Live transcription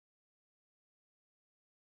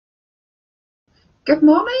Good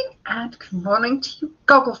morning and good morning to you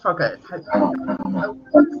Gogglefroggers. Hope you're having a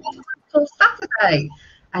wonderful Saturday.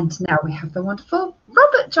 And now we have the wonderful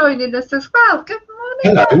Robert joining us as well. Good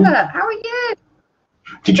morning, Hello. Robert. How are you?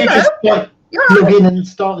 Did you Hello. just log in and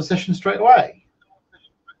start the session straight away?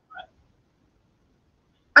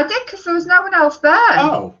 I did, because there was no one else there.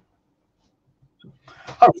 Oh.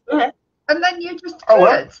 Oh, there. And then you just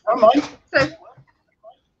appeared. Oh, well, am I? So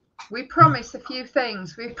we promise a few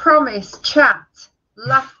things. We promise chat,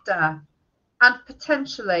 laughter, and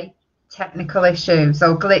potentially technical issues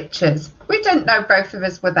or glitches. We didn't know both of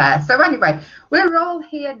us were there. So anyway, we're all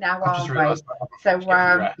here now, aren't we? So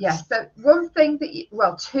yeah, so one thing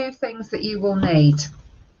that two things that you will need.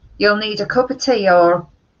 You'll need a cup of tea or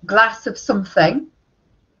glass of something.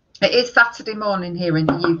 It is Saturday morning here in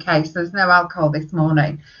the UK, so there's no alcohol this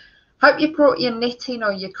morning. Hope you brought your knitting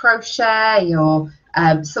or your crochet or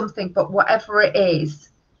something, but whatever it is,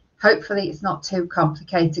 hopefully it's not too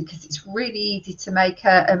complicated, because it's really easy to make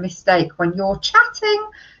a mistake when you're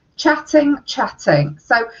chatting.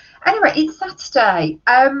 So anyway, it's Saturday.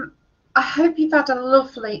 I hope you've had a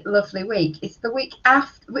lovely week. It's the week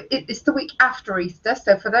after Easter,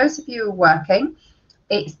 so for those of you who are working,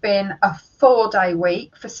 it's been a 4-day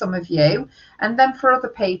week for some of you, and then for other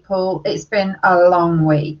people it's been a long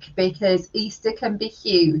week, because Easter can be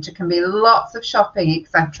huge. It can be lots of shopping,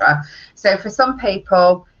 etc. So for some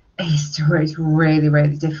people Easter is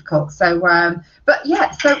really difficult. So but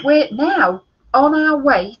yeah, so we're now on our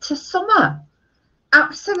way to summer.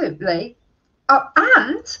 Absolutely.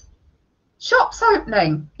 And shops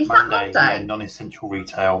opening. Is that Monday? Yeah, non-essential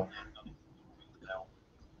retail.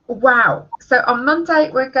 Wow. So on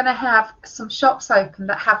Monday we're going to have some shops open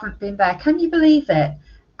that haven't been there. Can you believe it?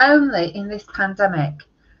 Only in this pandemic,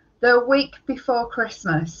 the week before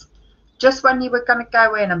Christmas, just when you were going to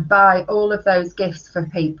go in and buy all of those gifts for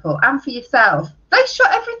people and for yourself, they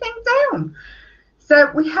shut everything down.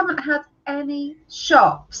 So we haven't had any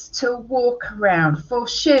shops to walk around for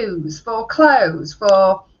shoes, for clothes,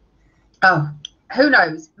 for, who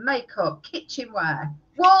knows, makeup, kitchenware,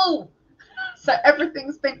 wool. So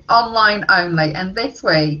everything's been online only. And this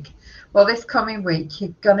week, well, this coming week,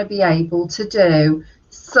 you're going to be able to do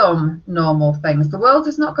some normal things. The world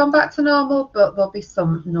has not gone back to normal, but there'll be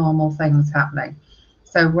some normal things happening.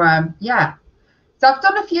 So yeah, so I've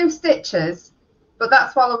done a few stitches, but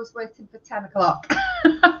that's while I was waiting for 10 o'clock.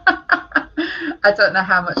 I don't know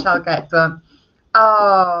how much I'll get done.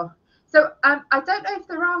 So I don't know if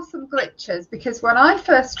there are some glitches, because when I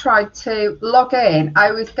first tried to log in,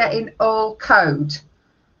 I was getting all code,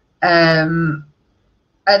 and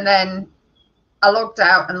then I logged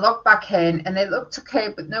out and logged back in, and it looked okay,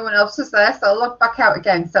 but no one else was there, so I logged back out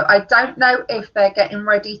again. So I don't know if they're getting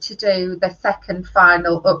ready to do the second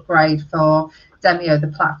final upgrade for Demio, the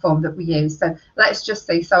platform that we use. So let's just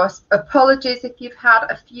see. So apologies if you've had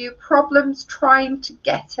a few problems trying to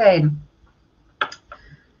get in.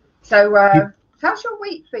 So how's your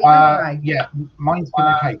week been anyway? Yeah, mine's been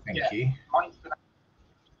okay, thank you.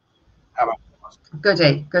 How about yours?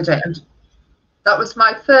 Goody. That was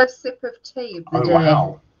my first sip of tea of the day.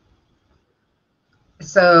 Wow.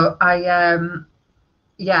 So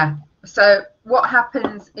yeah. So what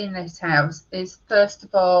happens in this house is, first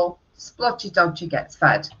of all, Splodgy Dodgy gets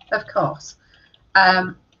fed, of course.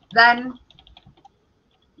 Then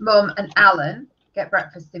Mum and Alan get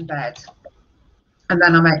breakfast in bed, and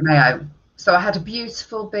then I make my own. So I had a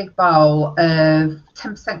beautiful big bowl of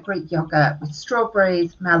 10% Greek yogurt with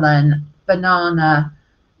strawberries, melon, banana,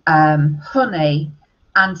 honey,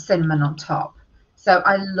 and cinnamon on top. So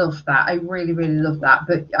I love that. I really love that.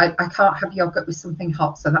 But I can't have yogurt with something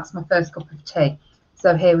hot, so that's my first cup of tea.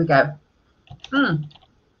 So here we go.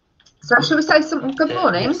 So shall we say something? Good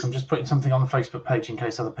morning. Yes, I'm just putting something on the Facebook page in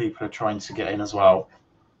case other people are trying to get in as well.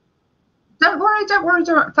 Don't worry.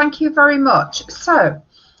 Thank you very much. So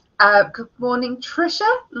good morning, Trisha.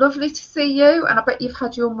 Lovely to see you, and I bet you've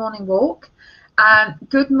had your morning walk.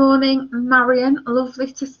 Good morning, Marion.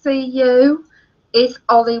 Lovely to see you. Is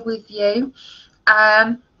Ollie with you?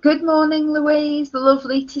 Good morning, Louise.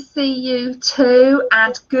 Lovely to see you too.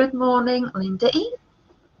 And good morning, Linda E.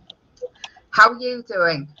 How are you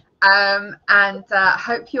doing?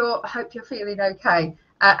 Hope you're feeling okay.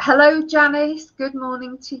 Hello, Janice. Good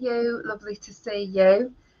morning to you. Lovely to see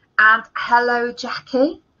you. And hello,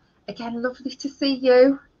 Jackie. Again, lovely to see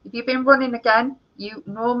you. Have you been running again? You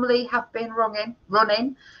normally have been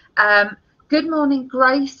running. Good morning,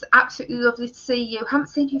 Grace. Absolutely lovely to see you. Haven't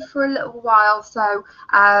seen you for a little while, so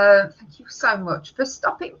thank you so much for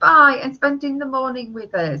stopping by and spending the morning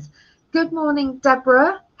with us. Good morning,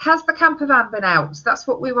 Deborah. Has the camper van been out? That's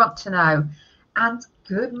what we want to know. And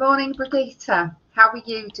good morning, Brigitte. How are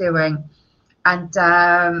you doing? And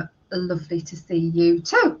lovely to see you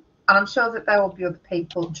too. And I'm sure that there will be other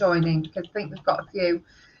people joining because I think we've got a few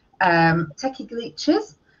techie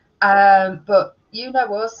glitches. But you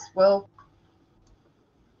know us, we'll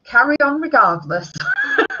carry on regardless.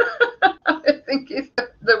 I think is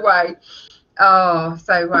the way. Oh,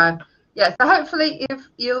 so yeah. So hopefully, if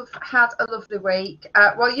you've had a lovely week,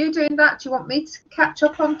 while you're doing that, do you want me to catch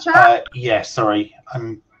up on chat? Yeah, sorry.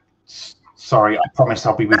 I'm sorry. I promise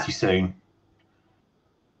I'll be with you soon.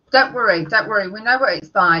 Don't worry, don't worry. We know what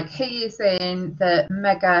it's like. He is in the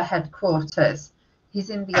mega headquarters. He's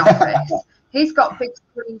in the office. He's got big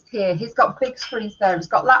screens here. He's got big screens there. He's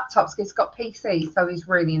got laptops. He's got PCs. So he's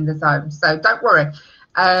really in the zone. So don't worry.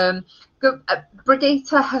 Brigitte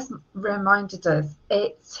has reminded us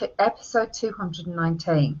it's episode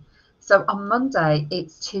 219. So on Monday,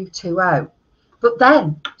 it's 220. But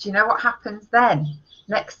then, do you know what happens then?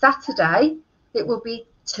 Next Saturday, it will be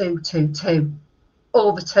 222.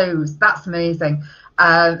 All the twos. That's amazing.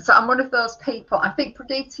 So I'm one of those people. I think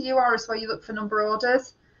Brigitte, you are as well. You look for number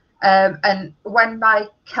orders. And when my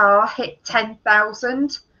car hit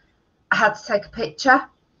 10,000, I had to take a picture.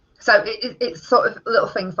 So it's sort of little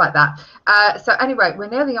things like that. So anyway, we're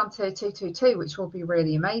nearly on to 222, which will be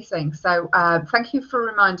really amazing. So thank you for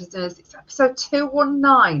reminding us. It's episode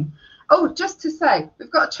 219. Oh, just to say, we've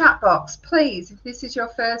got a chat box. Please, if this is your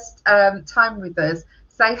first time with us,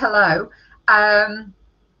 say hello.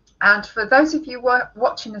 And for those of you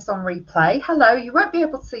watching us on replay, hello, you won't be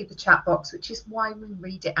able to see the chat box, which is why we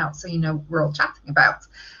read it out so you know what we're all chatting about.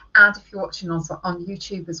 And if you're watching also on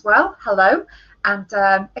YouTube as well, hello. And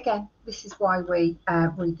again, this is why we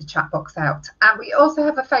read the chat box out. And we also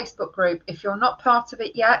have a Facebook group. If you're not part of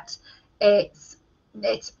it yet, it's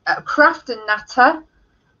Craft and Natter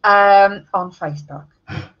on Facebook.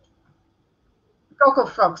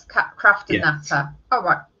 Gogglefrogs, Craft and Natter. All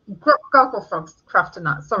right. Gogglefrogs, Craft and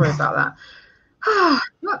Natter. Sorry about that.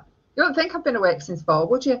 You don't think I've been awake since 4,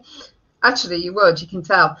 would you? Actually, you would. You can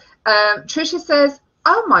tell. Tricia says,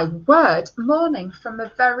 oh my word, morning from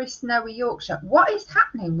a very snowy Yorkshire. What is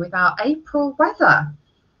happening with our April weather?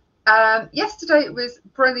 Yesterday it was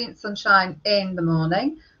brilliant sunshine in the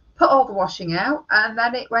morning, put all the washing out, and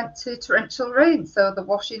then it went to torrential rain. So the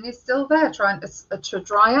washing is still there trying to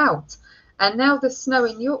dry out. And now the snow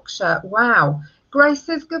in Yorkshire. Wow. Grace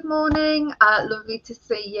says, good morning. Lovely to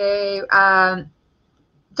see you.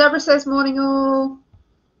 Deborah says, morning all.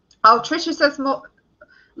 Oh, Tricia says,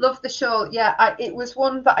 love the shawl. Yeah, it was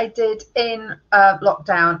one that I did in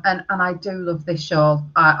lockdown, and I do love this shawl.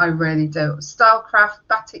 I really do. Stylecraft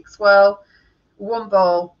batik swirl, one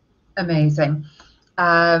ball, amazing.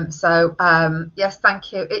 Yes,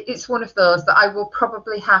 thank you. It's one of those that I will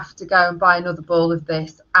probably have to go and buy another ball of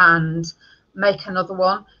this and make another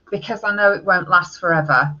one, because I know it won't last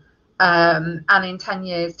forever. And in 10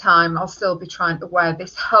 years' time, I'll still be trying to wear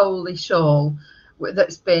this holy shawl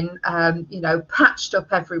that's been patched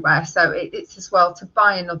up everywhere. So it's as well to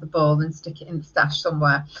buy another ball and stick it in the stash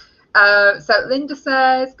somewhere. So Linda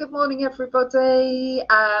says, good morning everybody.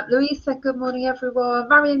 Louise said, good morning everyone.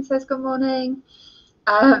 Marion says, good morning.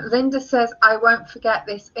 Linda says, I won't forget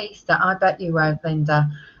this Easter. I bet you won't,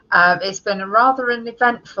 Linda. It's been rather an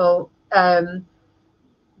eventful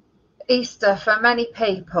Easter for many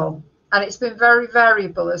people. And it's been very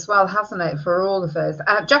variable as well, hasn't it, for all of us?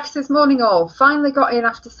 Jackie says, morning all. Finally got in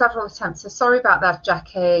after several attempts. So sorry about that,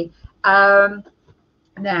 Jackie.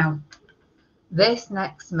 Now, this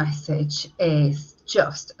next message is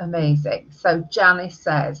just amazing. So Janice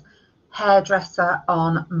says, hairdresser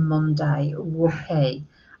on Monday. Whoopee.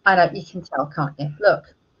 I know, you can tell, can't you?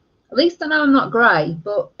 Look, at least I know I'm not grey,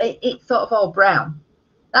 but it's sort of all brown.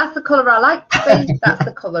 That's the colour I like to be. That's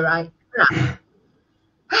the colour I like.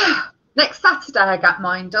 Next Saturday I got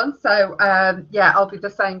mine done, so yeah, I'll be the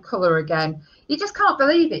same colour again. You just can't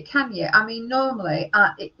believe it, can you? I mean, normally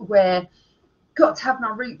we're got to have my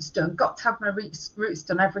roots done, roots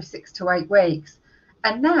done every 6 to 8 weeks.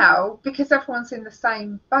 And now, because everyone's in the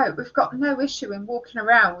same boat, we've got no issue in walking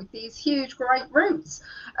around with these huge, great roots.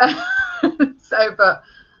 But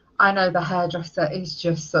I know the hairdresser is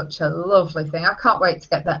just such a lovely thing. I can't wait to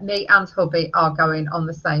get that. Me and hubby are going on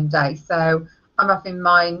the same day, so I'm having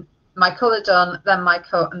my colour done, then my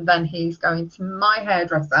cut, and then he's going to my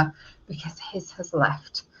hairdresser because his has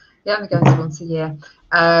left. He only goes once a year.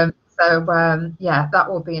 Yeah, that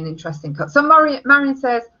will be an interesting cut. So Marion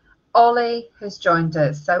says, Ollie has joined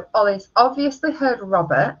us. So Ollie's obviously heard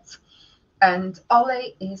Robert, and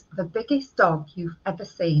Ollie is the biggest dog you've ever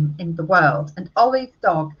seen in the world. And Ollie's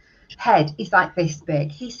dog head is like this big.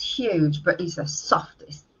 He's huge, but he's the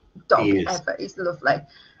softest dog ever. He's lovely.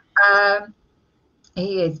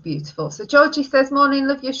 He is beautiful. So Georgie says, morning,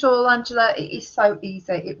 love your shawl, Angela. It is so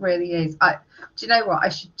easy. It really is. Do you know what? I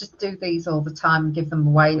should just do these all the time and give them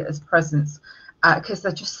away as presents because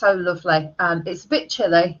they're just so lovely. It's a bit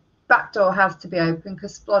chilly. Back door has to be open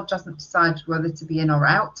because Splodge hasn't decided whether to be in or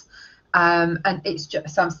out. And it's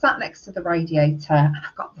just, so I'm sat next to the radiator and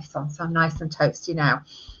I've got this on, so I'm nice and toasty now.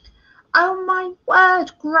 Oh my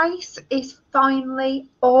word, Grace is finally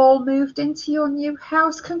all moved into your new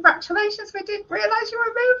house. Congratulations, we didn't realise you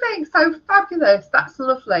were moving. So fabulous, that's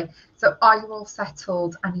lovely. So are you all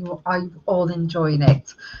settled and are you all enjoying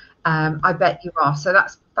it? I bet you are. So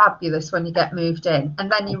that's fabulous when you get moved in.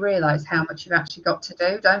 And then you realise how much you've actually got to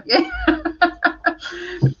do, don't you?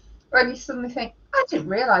 When you suddenly think, I didn't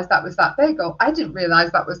realise that was that big, or I didn't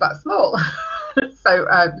realise that was that small. So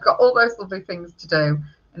you've got all those lovely things to do.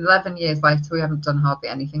 11 years later, we haven't done hardly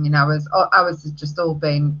anything in ours. Ours has just all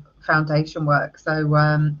been foundation work. So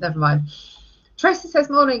never mind. Tracy says,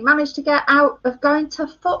 morning, managed to get out of going to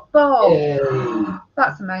football. Yay.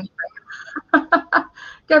 That's amazing.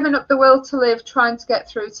 Giving up the will to live, trying to get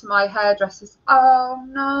through to my hairdressers. Oh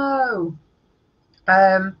no.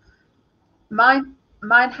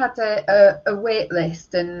 Mine had a wait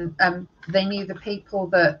list, and they knew the people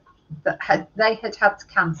that had to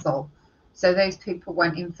cancel. So those people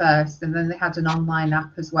went in first, and then they had an online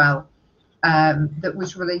app as well that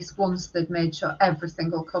was released once they'd made sure every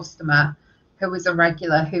single customer who was a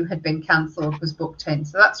regular who had been cancelled was booked in.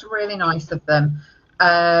 So that's really nice of them.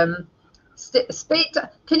 Speed,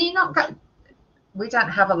 can you not get, we don't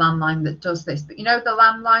have a landline that does this, but you know the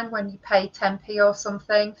landline when you pay 10p or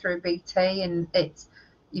something through BT and it's,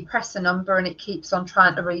 you press a number and it keeps on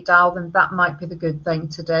trying to redial them, that might be the good thing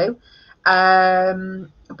to do.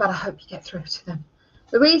 But I hope you get through to them.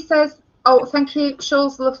 Louise says, oh, thank you,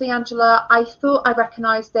 shawl's lovely, Angela. I thought I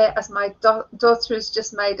recognised it as my daughter has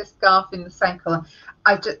just made a scarf in the same colour.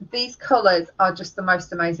 These colours are just the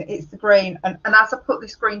most amazing. It's the green, and as I put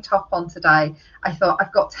this green top on today, I thought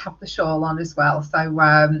I've got to have the shawl on as well. So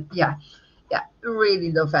yeah,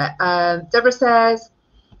 really love it. Deborah says,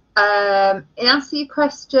 in answer to your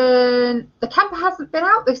question, the camper hasn't been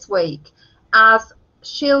out this week as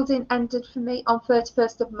shielding ended for me on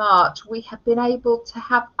 31st of March. We have been able to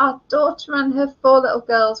have our daughter and her 4 little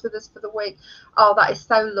girls with us for the week. Oh, that is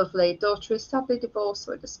so lovely. Daughter is sadly divorced,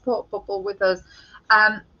 so in a support bubble with us.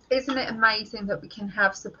 Isn't it amazing that we can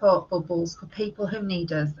have support bubbles for people who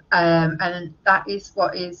need us? And that is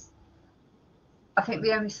what is, I think,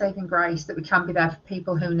 the only saving grace, that we can be there for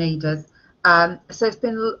people who need us. So it's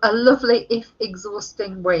been a lovely, if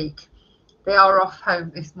exhausting, week. They are off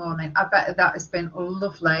home this morning. I bet that has been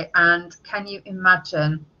lovely. And can you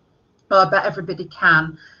imagine, well, I bet everybody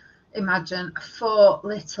can imagine 4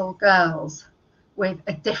 little girls with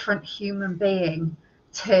a different human being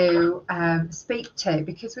to speak to,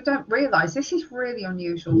 because we don't realise this is really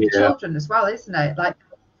unusual for children as well, isn't it? Like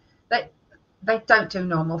they don't do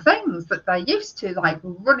normal things that they're used to, like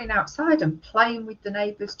running outside and playing with the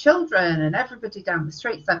neighbours' children and everybody down the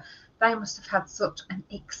street. So they must have had such an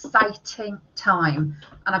exciting time.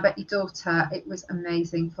 And I bet your daughter, it was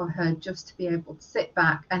amazing for her just to be able to sit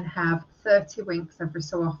back and have 30 winks every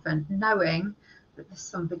so often, knowing that there's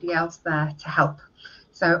somebody else there to help.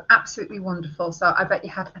 So absolutely wonderful. So I bet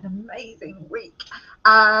you had an amazing week.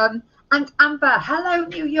 And Amber, hello,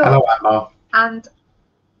 New York. Hello, Amber. And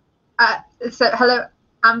so hello,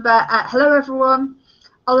 Amber. Hello, everyone.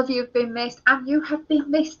 All of you have been missed, and you have been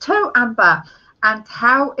missed too, Amber. And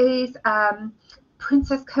how is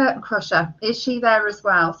Princess Curtain Crusher? Is she there as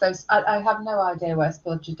well? So I have no idea where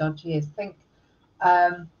Splodgy Dodgy is. I think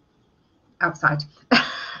outside.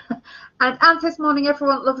 And Anne says, morning,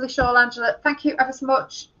 everyone. Lovely shawl, Angela. Thank you ever so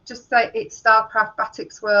much. Just say it's Starcraft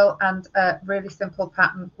Batik Swirl and a really simple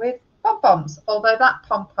pattern with pom-poms. Although that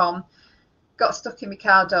pom-pom got stuck in my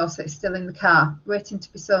car door, so it's still in the car, waiting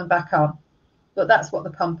to be sewn back on. But that's what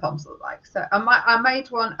the pom-poms look like. So I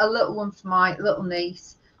made one, a little one for my little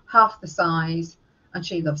niece, half the size, and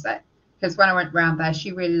she loves it. Because when I went round there,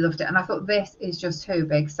 she really loved it. And I thought, this is just too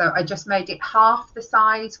big. So I just made it half the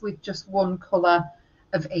size with just one colour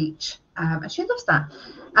of each. And she loves that.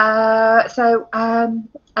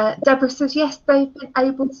 Deborah says, yes, they've been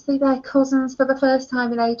able to see their cousins for the first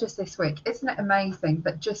time in ages this week. Isn't it amazing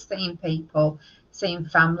that just seeing people, seeing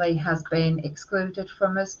family has been excluded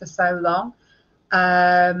from us for so long?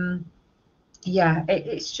 Yeah,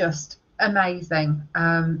 it's just amazing.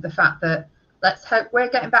 The fact that, let's hope we're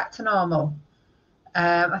getting back to normal.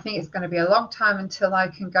 I think it's going to be a long time until I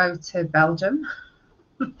can go to Belgium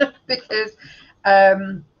because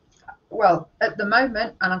well, at the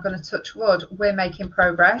moment, and I'm going to touch wood, we're making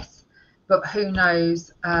progress, but who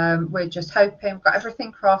knows? We're just hoping, we've got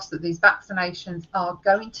everything crossed that these vaccinations are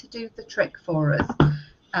going to do the trick for us.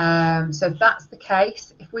 So if that's the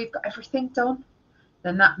case, if we've got everything done,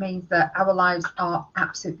 then that means that our lives are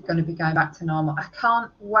absolutely going to be going back to normal. I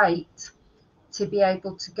can't wait to be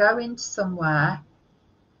able to go into somewhere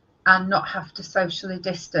and not have to socially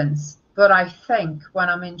distance. But I think when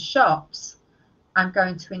I'm in shops, I'm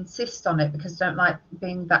going to insist on it because I don't like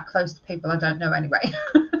being that close to people I don't know anyway.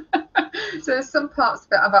 So there's some parts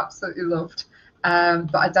of it I've absolutely loved,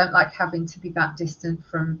 but I don't like having to be that distant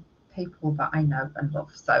from people that I know and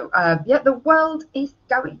love. So yeah, the world is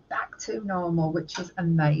going back to normal, which is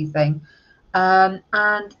amazing. And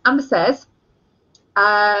Amber says,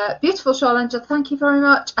 beautiful Charlene, thank you very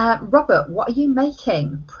much. Robert, what are you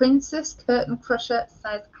making? Princess Curtain Crusher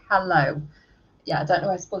says hello. Yeah, I don't know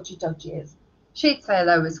where Spudgy Dodgy is. She'd say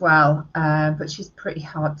hello as well, but she's pretty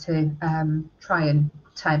hard to try and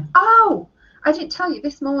tame. Oh, I didn't tell you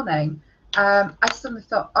this morning. I suddenly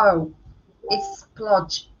thought, oh, is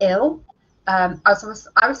Splodge ill? I was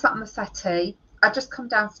sat on the settee. I'd just come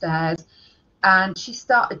downstairs, and she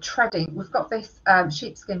started treading. We've got this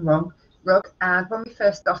sheepskin rug, and when we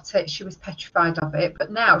first got it, she was petrified of it.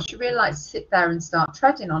 But now she really likes to sit there and start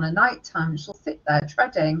treading on a night time. She'll sit there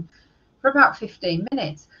treading for about 15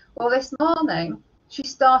 minutes. Well, this morning she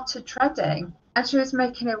started treading and she was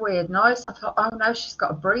making a weird noise. I thought, oh no, she's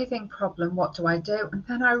got a breathing problem. What do I do? And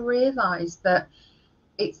then I realised that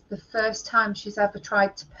it's the first time she's ever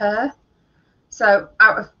tried to purr. So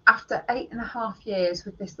after 8.5 years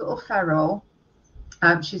with this little feral,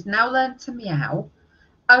 she's now learned to meow.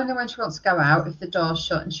 Only when she wants to go out, if the door's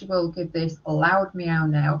shut, and she will give this loud meow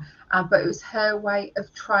now. But it was her way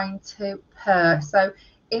of trying to purr. So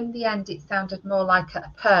in the end, it sounded more like a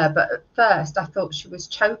purr. But at first, I thought she was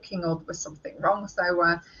choking or there was something wrong. So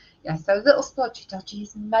yeah, so little Splodgy Dodgy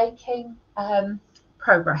is making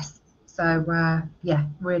progress. So yeah,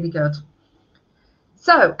 really good.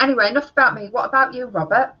 So anyway, enough about me. What about you,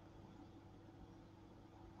 Robert?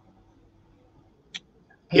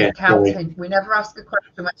 He's counting. Sorry. We never ask a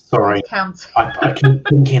question when sorry. Counting. I keep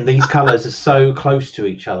thinking these colours are so close to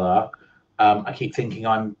each other. I keep thinking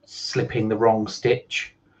I'm slipping the wrong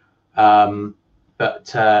stitch.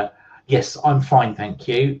 But yes, I'm fine, thank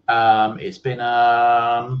you. It's been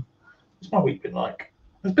what's my week been like?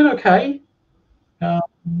 It's been okay.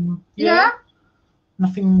 Yeah.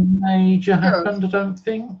 Nothing major happened, I don't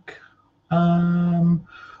think.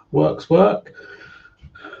 Work's work.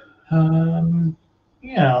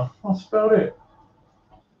 Yeah, that's about it.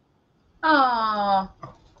 Oh.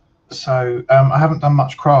 So I haven't done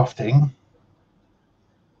much crafting.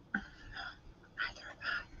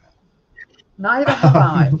 Neither have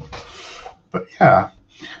I. But yeah.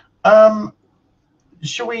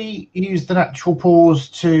 Shall we use the natural pause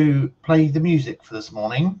to play the music for this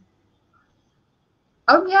morning?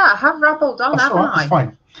 Oh yeah, I have rabbled on, haven't I? That's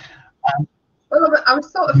fine. Well, I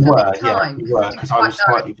was sort of filling time. Yeah, you were, because I was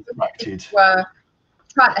slightly distracted. Were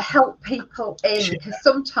trying to help people in, because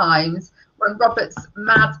sometimes when Robert's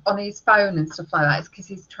mad on his phone and stuff like that, it's because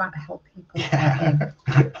he's trying to help people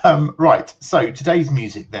get in. Right, so today's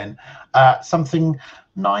music then, something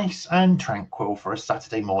nice and tranquil for a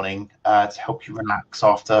Saturday morning to help you relax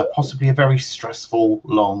after possibly a very stressful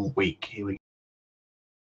long week. Here we go.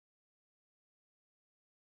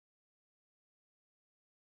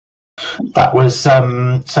 That was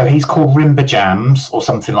so he's called Rimba Jams or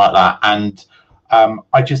something like that, and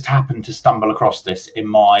I just happened to stumble across this in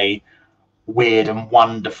my weird and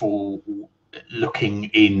wonderful looking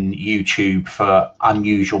in YouTube for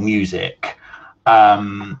unusual music,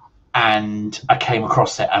 and I came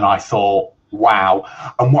across it and I thought, wow.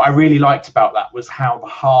 And what I really liked about that was how the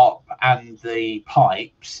harp and the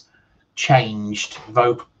pipes changed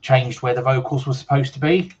where the vocals were supposed to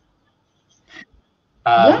be.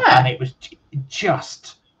 And it was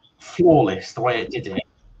just flawless the way it did it,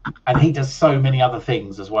 and he does so many other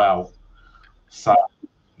things as well. So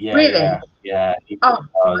yeah, really? Yeah. Oh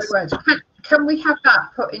my word! Can we have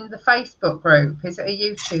that put in the Facebook group? Is it a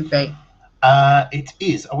YouTube? It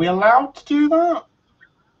is. Are we allowed to do that?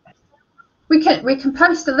 We can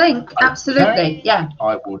post a link. Okay. Absolutely, yeah.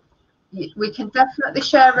 I would. We can definitely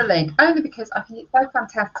share a link, only because I think it's so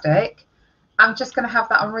fantastic. I'm just going to have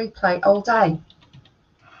that on replay all day.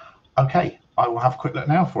 Okay, I will have a quick look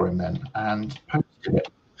now for him then and post it.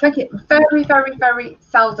 Thank you. Very, very, very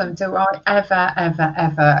seldom do I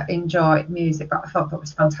ever enjoy music, but I thought that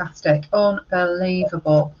was fantastic,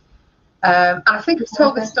 unbelievable. And I think I've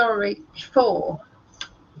told this story before.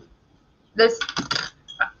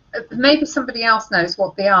 maybe somebody else knows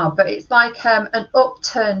what they are, but it's like an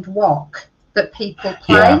upturned wok that people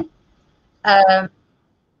play. Yeah.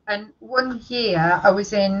 And one year I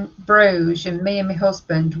was in Bruges and me and my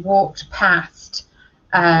husband walked past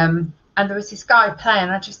and there was this guy playing.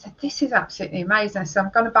 I just said, this is absolutely amazing. I said,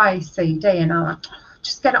 I'm going to buy a CD. And I'm like,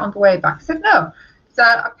 just get it on the way back. I said, no. So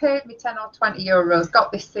I paid me 10 or 20 euros,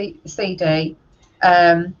 got this CD,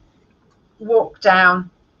 walked down.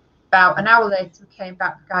 About an hour later, we came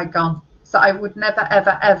back, the guy gone. So I would never,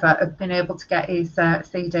 ever, ever have been able to get his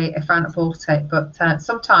CD if I hadn't bought it. But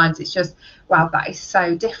sometimes it's just, wow, that is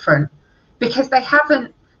so different, because they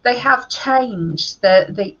have changed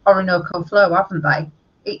the Orinoco flow, haven't they?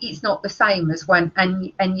 It's not the same as when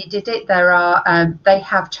and you did it. There are they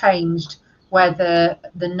have changed where the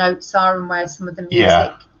notes are and where some of the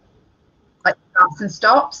music like starts and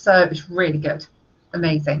stops. So it's really good,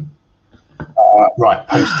 amazing. Right,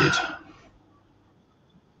 posted.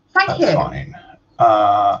 Thank you. That's fine.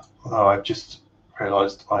 Oh, I've just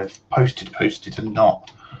realised I've posted and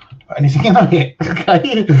not put anything on it.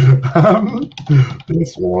 Okay.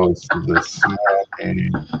 This was this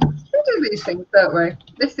morning. We do these things, don't we?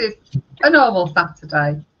 This is a normal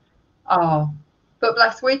Saturday. Oh, but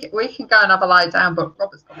bless, we can go and have a lie down, but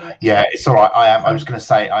Robert's got work. Yeah, it's all right. I was going to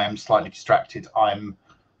say I am slightly distracted. I'm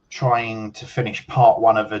trying to finish part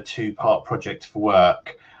 1 of a 2-part project for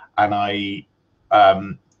work, and I've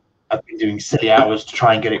been doing silly hours to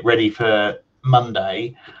try and get it ready for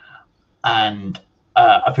Monday, and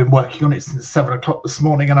I've been working on it since 7 o'clock this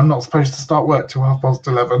morning, and I'm not supposed to start work till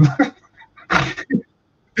 11:30.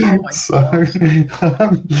 Oh so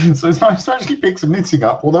it's nice to actually pick some knitting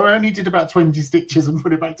up, although I only did about 20 stitches and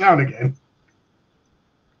put it back down again.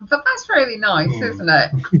 But that's really nice, isn't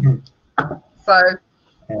it? So,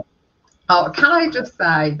 oh, can I just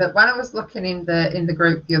say that when I was looking in the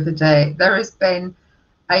group the other day, there has been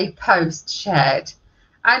a post shared,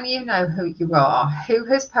 and you know who you are, who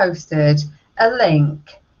has posted a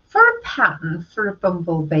link for a pattern for a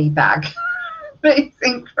bumblebee bag that is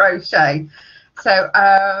in crochet. So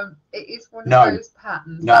it is one of those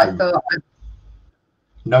patterns. No, I thought,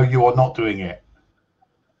 no, you are not doing it.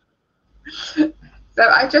 So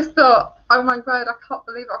I just thought, oh my word, I can't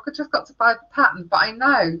believe it. I could just got to buy the pattern, but I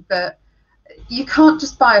know that you can't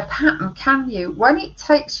just buy a pattern, can you? When it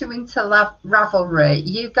takes you into Ravelry,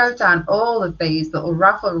 you go down all of these little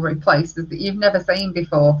Ravelry places that you've never seen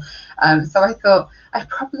before. So I thought I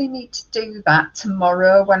probably need to do that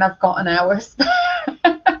tomorrow when I've got an hour spare.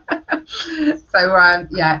 So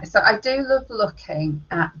yeah, so I do love looking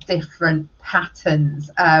at different patterns.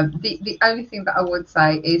 The only thing that I would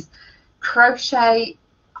say is crochet.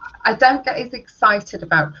 I don't get as excited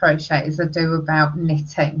about crochet as I do about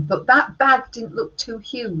knitting, but that bag didn't look too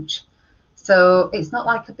huge, so it's not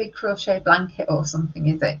like a big crochet blanket or something,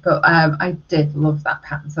 is it? But I did love that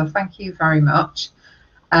pattern, so thank you very much.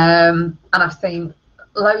 And I've seen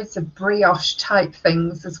loads of brioche type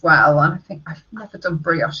things as well, and I think I've never done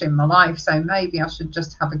brioche in my life, so maybe I should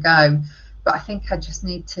just have a go. But I think I just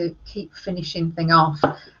need to keep finishing things off.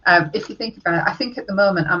 If you think about it, I think at the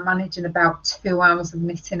moment I'm managing about 2 hours of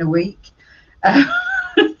knitting a week. So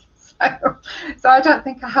I don't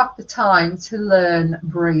think I have the time to learn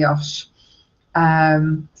brioche.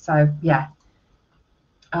 So yeah.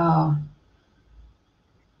 Oh,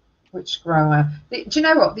 which grower? Do you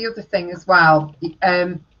know what? The other thing as well,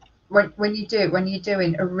 when you're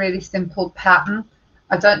doing a really simple pattern,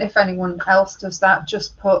 I don't know if anyone else does that,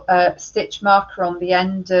 just put a stitch marker on the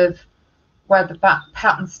end of where the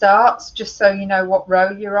pattern starts, just so you know what row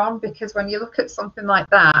you're on, because when you look at something like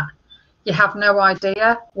that, you have no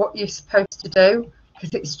idea what you're supposed to do,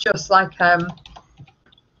 because it's just like, well,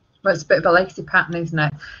 it's a bit of a lacy pattern, isn't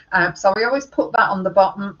it? So we always put that on the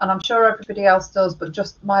bottom, and I'm sure everybody else does, but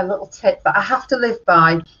just my little tip that I have to live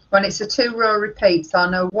by when it's a 2-row repeat, so I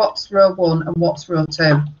know what's row 1 and what's row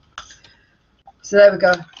 2. So there we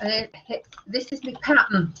go. And this is my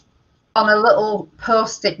pattern on a little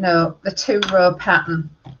post-it note, the 2-row pattern.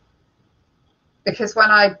 Because when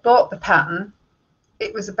I bought the pattern,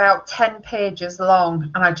 it was about 10 pages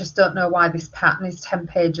long, and I just don't know why this pattern is 10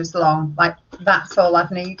 pages long. Like, that's all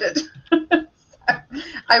I've needed. So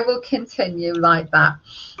I will continue like that.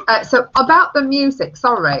 So about the music,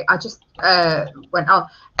 sorry, I just went on.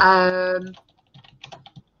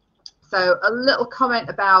 So a little comment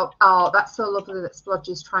about, oh, that's so lovely that Splodge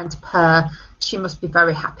is trying to purr. She must be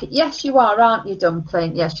very happy. Yes, you are, aren't you,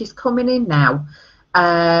 Dumpling? Yes, she's coming in now.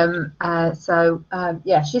 Yeah,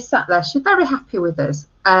 she's sat there. She's very happy with us.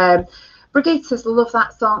 Brigitte says, love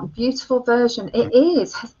that song. Beautiful version. It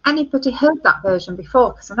is. Has anybody heard that version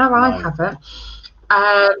before? Because I know I haven't.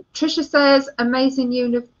 Trisha says amazing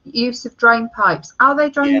use of drain pipes. Are they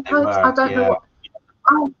drain pipes? I don't know what.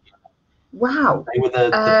 Oh, wow. They were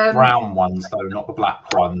the brown ones though, not the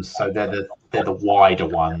black ones. So they're the wider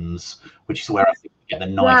ones, which is where I think you get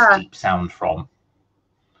the nice deep sound from.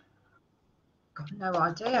 Got no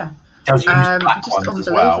idea. Tells you use black ones as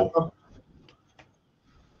well.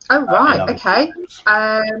 Oh right, okay.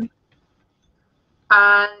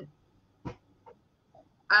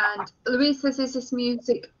 And Louise says, is this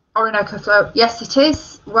music Orinoco Flow? Yes, it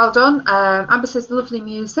is. Well done. Amber says, lovely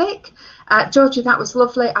music. Georgie, that was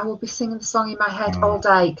lovely. I will be singing the song in my head all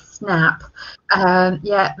day. Snap.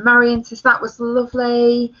 Yeah, Marion says, that was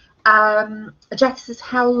lovely. Jackie says,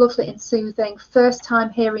 how lovely and soothing. First time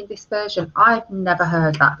hearing this version. I've never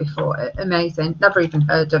heard that before. Amazing. Never even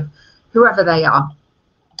heard of whoever they are.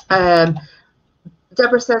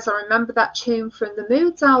 Deborah says, I remember that tune from the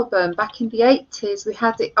Moods album back in the 80s. We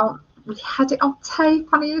had it on tape,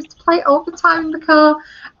 and I used to play it all the time in the car.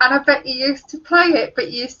 And I bet you used to play it, but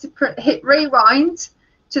you used to hit rewind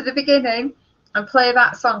to the beginning and play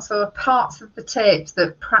that song. So parts of the tapes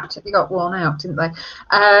that practically got worn out, didn't they?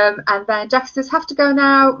 And then Jack says, have to go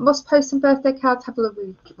now. Must post some birthday cards. Have a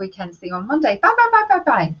lovely weekend. See you on Monday. Bye, bye, bye, bye,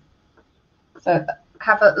 bye. So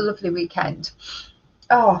have a lovely weekend.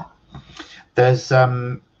 Oh. There's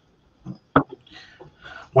when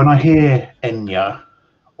I hear Enya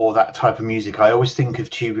or that type of music, I always think of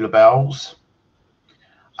Tubular Bells.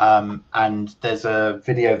 And there's a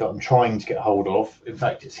video that I'm trying to get hold of. In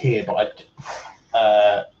fact, it's here, but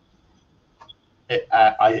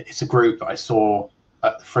it's a group that I saw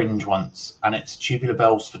at the Fringe once, and it's Tubular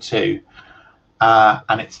Bells for Two.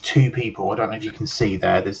 And it's two people. I don't know if you can see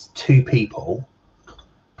there. There's two people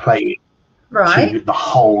playing the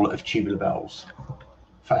whole of Tubular Bells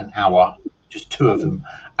for an hour, just two of them,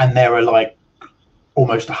 and there are like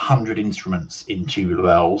almost 100 instruments in Tubular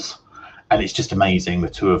Bells, and it's just amazing, the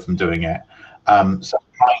two of them doing it. So I'm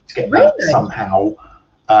trying to get that somehow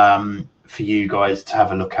for you guys to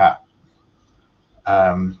have a look at,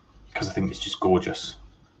 because I think it's just gorgeous.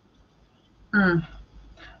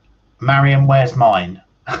 Mariam, where's mine?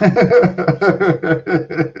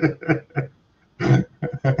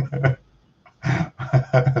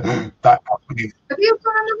 That company. Have you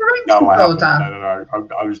got another ringtone order? No.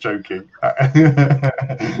 I was joking.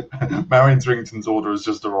 Marion's ringtone's order has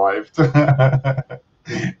just arrived.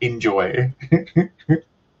 Enjoy.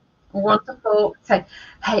 Wonderful.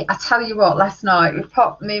 Hey, I tell you what, last night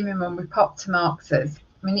me and my mum, we popped to Marx's.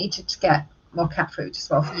 We needed to get more cat food as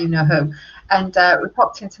well for you know who. And we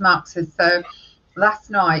popped into Marx's. So last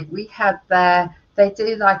night we had they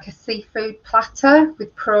do like a seafood platter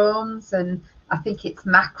with prawns, and I think it's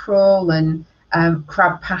mackerel and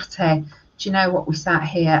crab patty. Do you know what? We sat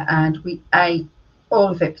here and we ate all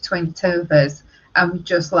of it between the two of us, and we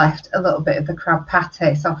just left a little bit of the crab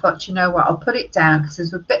patty. So I thought, you know what, I'll put it down because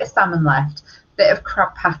there's a bit of salmon left, bit of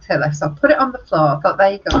crab patty left. So I put it on the floor. I thought,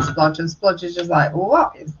 there you go, Splodge. And Splodge is just like,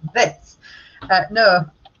 what is this? No,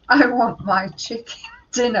 I want my chicken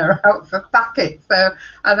dinner out for packet. So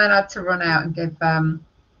I then had to run out and give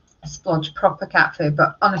Splodge proper cat food.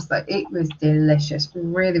 But honestly, it was delicious,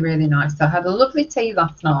 really, really nice. So I had a lovely tea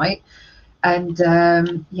last night, and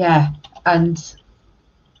yeah, and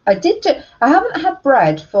I haven't had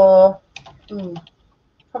bread for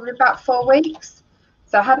probably about 4 weeks.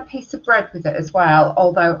 So I had a piece of bread with it as well,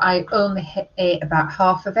 although I only ate about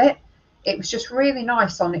half of it. It was just really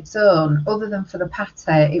nice on its own. Other than for the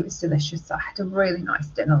pate, it was delicious. So I had a really nice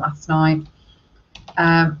dinner last night.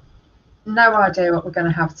 No idea what we're going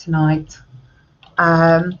to have tonight.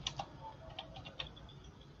 Ollie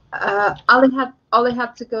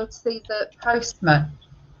had to go to see the postman.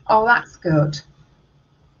 Oh, that's good.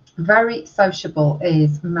 Very sociable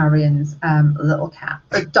is Marion's little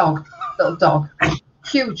dog,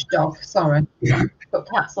 huge dog. Sorry, got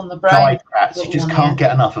cats on the brain. Died cats. You just can't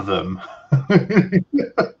get enough of them.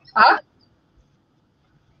 Huh?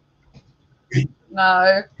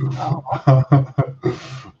 No.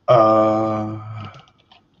 Oh.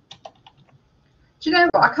 Do you know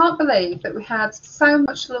what? I can't believe that we had so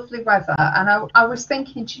much lovely weather, and I was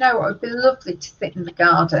thinking, do you know what? It would be lovely to sit in the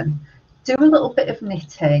garden, do a little bit of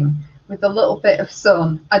knitting with a little bit of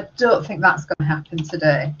sun. I don't think that's going to happen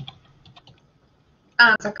today.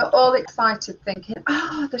 And I got all excited thinking,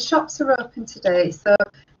 the shops are open today, so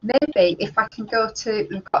maybe if I can go to,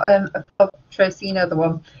 we've got a pub, Tracy, you know the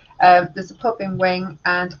one, there's a pub in Wing,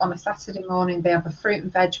 and on a Saturday morning they have a fruit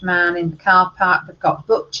and veg man in the car park. They've got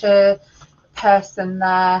butcher person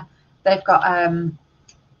there. They've got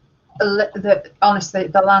honestly,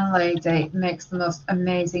 the landlady makes the most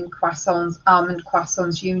amazing croissants, almond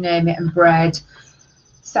croissants, you name it, and bread.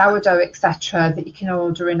 sourdough, etc., that you can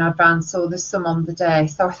order in advance, or there's some on the day.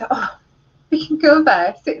 So I thought, oh, we can go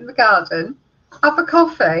there, sit in the garden, have a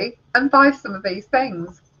coffee, and buy some of these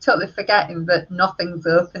things. Totally forgetting that nothing's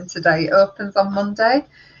open today. It opens on Monday.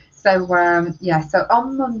 So yeah, so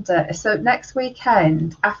on Monday, so next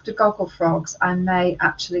weekend after Gogglefrogs, I may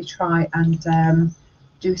actually try and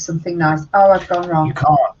do something nice. Oh, I've gone wrong. You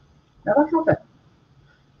can't. No, I haven't.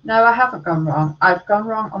 No, I haven't gone wrong. I've gone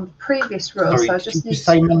wrong on the previous rule. Sorry, So I did just you need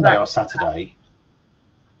say to Monday or Saturday?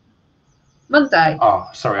 Monday. Oh,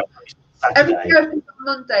 sorry, Everything Saturday. opens on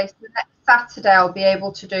Monday, so the next Saturday I'll be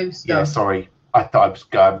able to do stuff. Yeah, sorry. I thought I was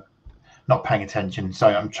not paying attention. So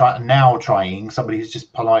I'm trying. Somebody has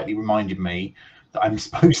just politely reminded me that I'm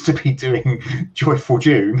supposed to be doing Joyful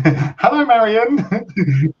June. Hello, Marion.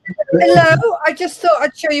 Hello. I just thought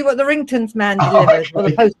I'd show you what the Ringtons man delivered. Okay. Or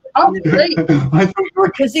the post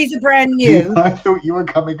because these are brand new. I thought you were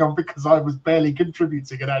coming on because I was barely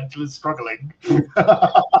contributing and Angela's struggling.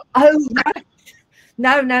 Oh,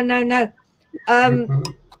 no.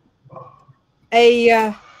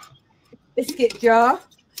 A biscuit jar.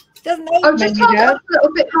 Doesn't hold just many, hold it up a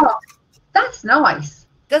little bit hot. That's nice.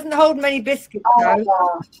 Doesn't hold many biscuits,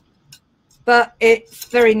 Oh, but it's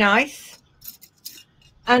very nice.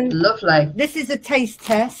 And lovely. this is a taste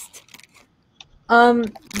test.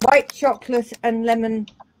 White chocolate and lemon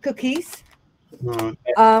cookies,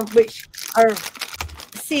 which are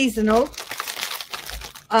seasonal.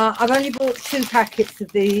 I've only bought 2 packets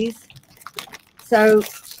of these, so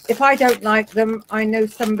if I don't like them, I know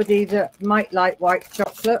somebody that might like white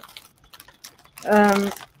chocolate,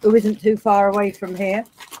 who isn't too far away from here.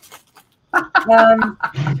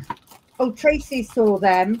 Oh, Tracy saw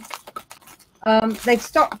them. They've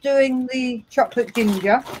stopped doing the chocolate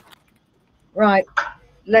ginger. Right.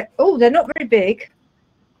 Oh, they're not very big.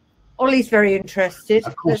 Ollie's very interested.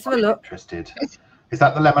 Of course, let's have a look. Interested. Is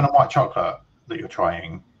that the lemon and white chocolate that you're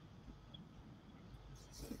trying?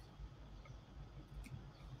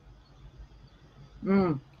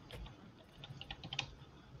 Mm.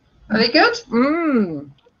 Are they good?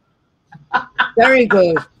 Mm. Very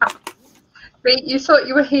good. You thought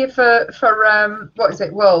you were here for what is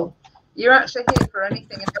it? Well, you're actually here for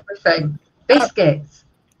anything and everything. Biscuits.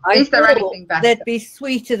 Is there anything better? They'd be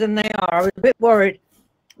sweeter than they are. I was a bit worried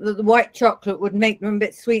that the white chocolate would make them a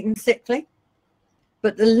bit sweet and sickly,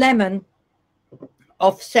 but the lemon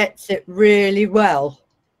offsets it really well.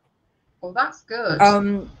 Well, that's good.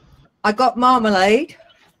 I got marmalade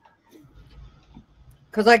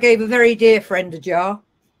because I gave a very dear friend a jar.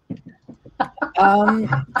 So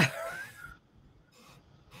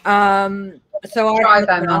I try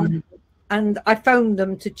them on. And I phoned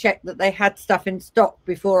them to check that they had stuff in stock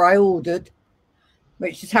before I ordered,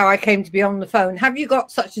 which is how I came to be on the phone. Have you got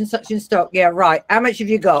such and such in stock? Yeah, right. How much have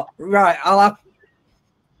you got? Right, I'll have...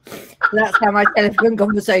 That's how my telephone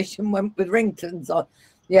conversation went with Ringtons on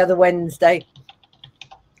the other Wednesday.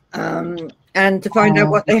 And to find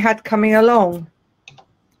out what they had coming along.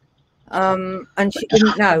 And she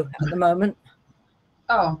didn't know at the moment.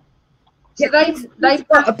 Oh. So yeah, they've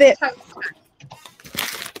got a bit...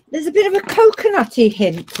 There's a bit of a coconutty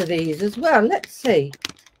hint to these as well. Let's see.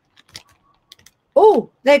 Oh,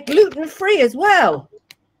 they're gluten-free as well.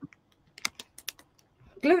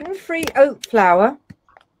 Gluten-free oat flour,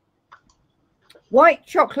 white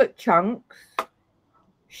chocolate chunks,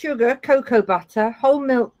 sugar, cocoa butter, whole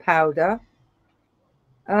milk powder,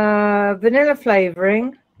 vanilla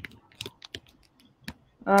flavoring,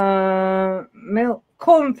 milk,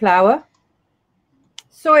 corn flour,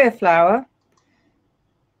 soya flour,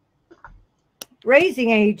 raising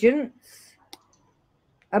agents,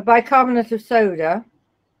 a bicarbonate of soda,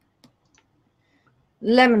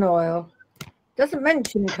 lemon oil. Doesn't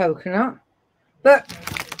mention coconut, but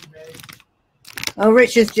oh,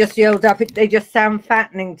 Richard's just yelled up. They just sound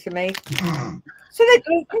fattening to me. So they're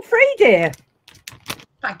gluten-free, dear.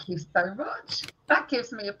 Thank you so much. That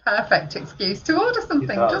gives me a perfect excuse to order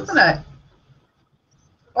something, doesn't it?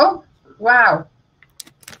 Oh, wow.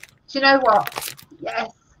 Do you know what?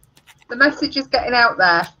 Yes. The message is getting out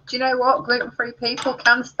there. Do you know what? Gluten-free people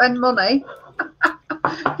can spend money.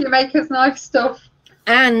 You make us nice stuff.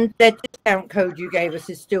 And their discount code you gave us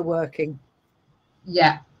is still working.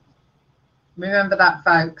 Yeah. Remember that,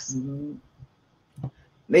 folks.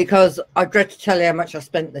 Because I dread to tell you how much I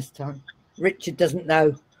spent this time. Richard doesn't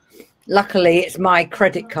know. Luckily, it's my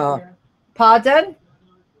credit card. Pardon?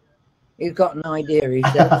 You've got an idea, he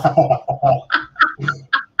says.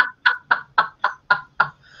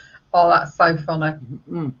 Oh, that's so funny.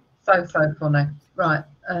 So funny. Right.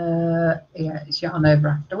 Yeah, it's yarn over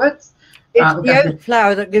afterwards. It's the oat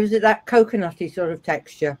flour that gives it that coconutty sort of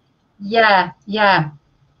texture. Yeah, yeah.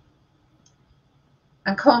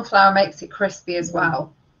 and corn flour makes it crispy as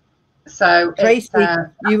well. So Tracy,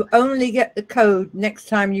 you only get the code next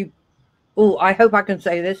time you. Oh, I hope I can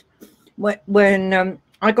say this. When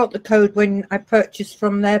I got the code when I purchased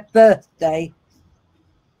from their birthday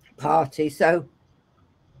party, so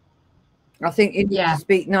I think you need to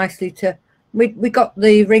speak nicely to. We got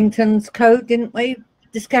the Rington's code, didn't we?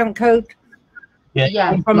 Discount code.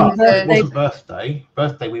 Yeah. From No, birthday. it wasn't birthday.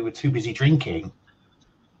 Birthday, we were too busy drinking.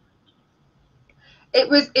 It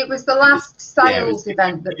was the last sales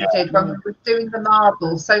event that we did when we were doing the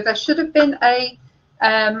marbles. So there should have been a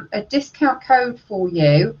discount code for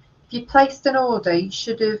you. If you placed an order, you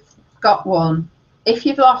should have got one. If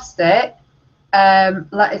you've lost it,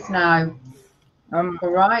 let us know.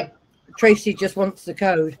 All right. Tracy just wants the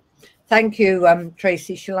code. Thank you,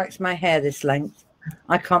 Tracy. She likes my hair this length.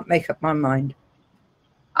 I can't make up my mind.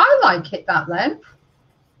 I like it that length.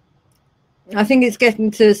 I think it's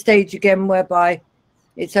getting to a stage again whereby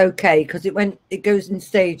it's okay, because it goes in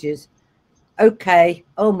stages. Okay,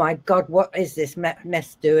 oh my God, what is this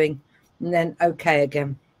mess doing? And then okay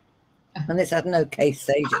again. And it's at an okay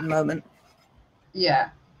stage at the moment. Yeah.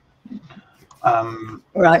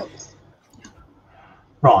 Right.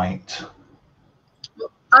 Right.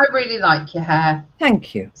 I really like your hair.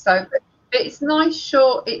 Thank you. So it's nice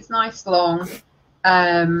short, it's nice long.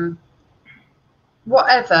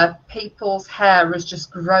 Whatever, people's hair has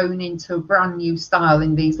just grown into a brand new style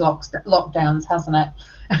in these lockdowns, hasn't it?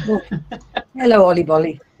 Well, hello, Ollie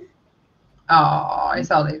Bolly. Oh,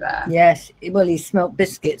 is Ollie there? Yes. Well, he smelt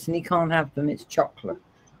biscuits and he can't have them. It's chocolate,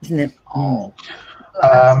 isn't it? Oh.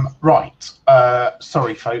 Right.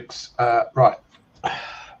 Sorry, folks. Right.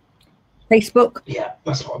 Facebook? Yeah,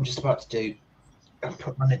 that's what I'm just about to do. And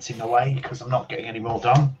put my knitting away because I'm not getting any more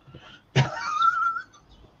done.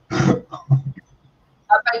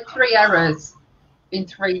 I've made 3 errors in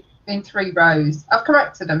three rows. I've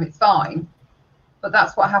corrected them. It's fine. But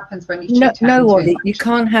that's what happens when you no, Ollie, you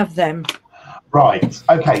can't have them. Right.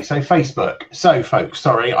 Okay. So Facebook. So, folks,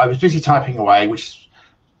 sorry, I was busy typing away,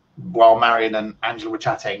 while Marion and Angela were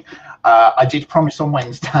chatting. I did promise on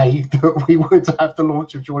Wednesday that we would have the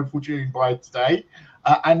launch of Joyful June by today.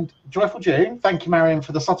 And Joyful June, thank you, Marion,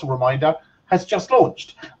 for the subtle reminder, has just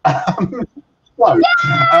launched. What's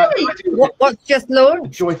just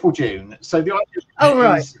launched? Joyful June. So the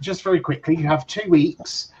idea is, just very quickly, you have 2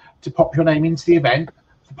 weeks to pop your name into the event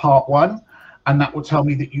for part 1, and that will tell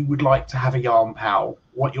me that you would like to have a yarn pal.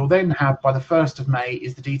 What you'll then have by the 1st of May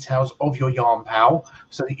is the details of your yarn pal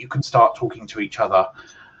so that you can start talking to each other.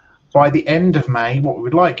 By the end of May, what we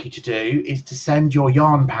would like you to do is to send your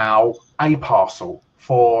yarn pal a parcel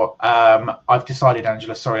for, I've decided,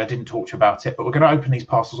 Angela, sorry, I didn't talk to you about it, but we're going to open these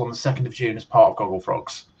parcels on the 2nd of June as part of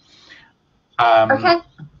Gogglefrogs. Okay.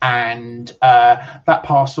 And that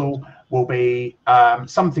parcel will be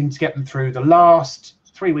something to get them through the last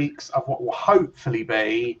 3 weeks of what will hopefully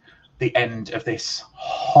be the end of this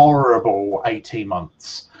horrible 18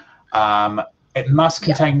 months. It must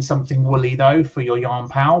contain something woolly, though, for your yarn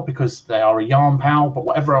pal, because they are a yarn pal, but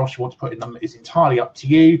whatever else you want to put in them is entirely up to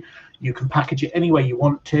you. You can package it any way you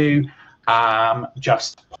want to.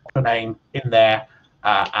 Just put your name in there,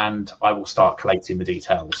 and I will start collating the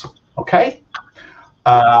details. Okay?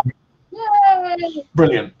 Yay!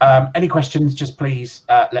 Brilliant. Any questions, just please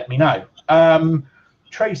let me know.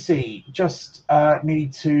 Tracy, just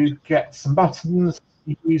need to get some buttons.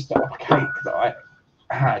 You used up a cake that I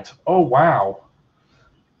had. Oh, wow.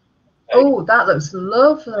 Oh, that looks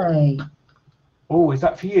lovely. Oh, is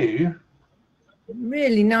that for you?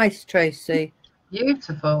 Really nice, Tracy.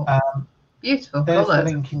 Beautiful. Beautiful There's the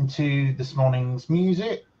colours. link into this morning's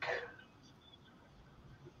music.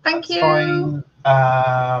 Thank you.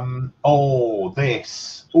 Fine. Oh,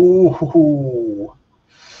 this. Oh.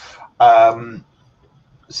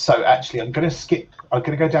 So actually, I'm going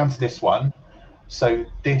to go down to this one. So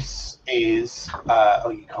this is, oh,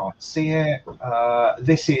 you can't see it.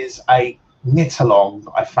 This is a knit along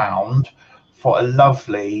I found for a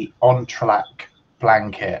lovely Entrelac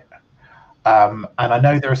blanket. And I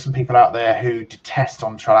know there are some people out there who detest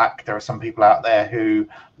Entrelac. There are some people out there who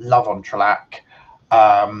love Entrelac.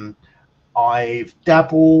 I've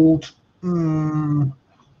dabbled.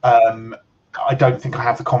 I don't think I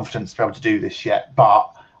have the confidence to be able to do this yet,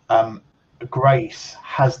 but Grace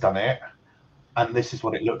has done it, and this is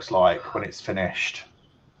what it looks like when it's finished.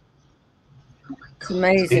 It's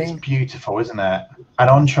amazing. It's beautiful, isn't it? And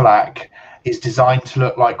Entrelac is designed to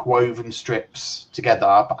look like woven strips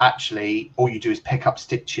together, but actually all you do is pick up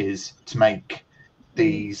stitches to make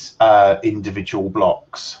these individual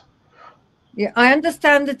blocks. Yeah, I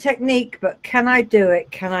understand the technique, but can I do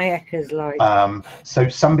it? Can I Eckers like? So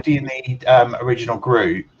somebody in the original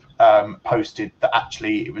group posted that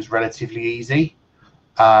actually it was relatively easy.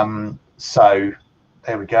 So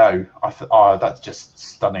there we go. I thought, oh, that's just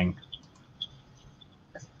stunning.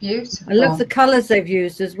 It's beautiful. I love the colours they've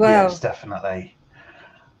used as well. Yes, definitely.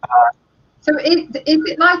 So is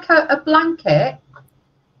it like a blanket,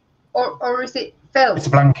 or is it felt? It's a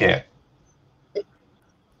blanket.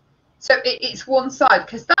 So it's one side,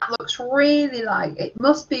 because that looks really like, it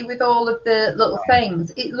must be with all of the little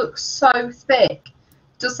things. It looks so thick,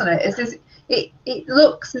 doesn't it? It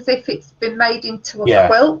looks as if it's been made into a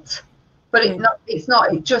quilt, but it's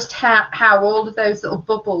not. It's just how all of those little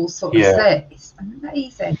bubbles sort of sit. It's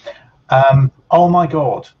amazing. Oh my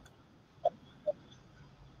God.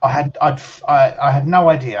 I had no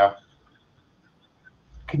idea.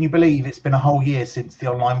 Can you believe it's been a whole year since the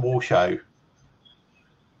online war show?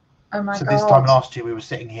 Oh my God. So this time last year we were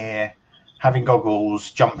sitting here having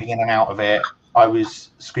goggles, jumping in and out of it. I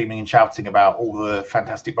was screaming and shouting about all the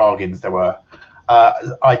fantastic bargains there were.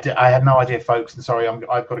 I had no idea, folks, and sorry, I've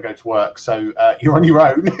got to go to work. So you're on your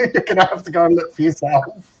own. You're going to have to go and look for yourself.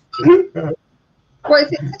 What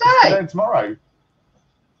is it today? Today and tomorrow.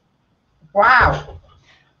 Wow.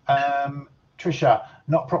 Trisha,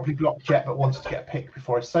 not properly blocked yet, but wanted to get a pic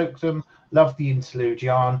before I soak them. Love the interlude,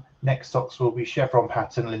 yarn. Next socks will be chevron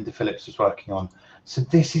pattern Linda Phillips was working on. So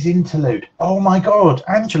this is interlude. Oh my God,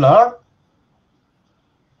 Angela.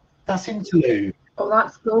 That's interlude. Oh,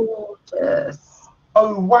 that's gorgeous.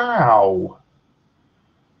 Oh, wow.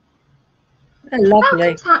 They're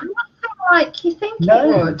lovely. Nothing like you think it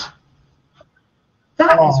would.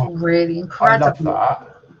 That is really incredible. I love that.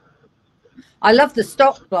 I love the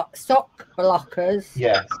sock blockers.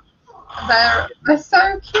 Yes. They're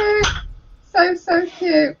so cute. So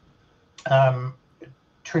cute.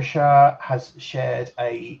 Trisha has shared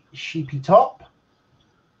a sheepy top.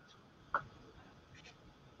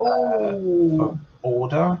 Oh.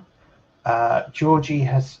 Order. Georgie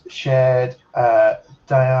has shared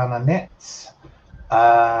Diana knits.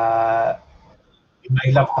 You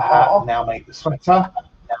may love the hat, now make the sweater.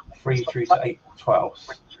 3 through to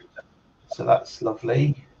 8/12. So that's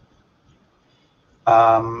lovely.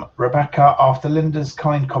 Rebecca, after Linda's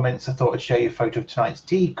kind comments, I thought I'd share your photo of tonight's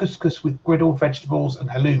tea. Couscous with griddled vegetables and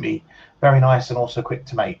halloumi. Very nice and also quick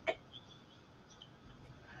to make.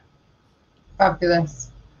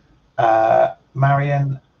 Fabulous.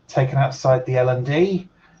 Marion, taken outside the L&D.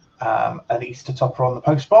 An Easter topper on the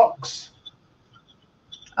post box.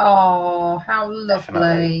 Oh, how lovely.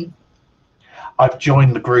 Definitely. I've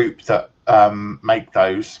joined the group that make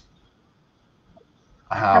those.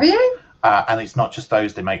 Have you? And it's not just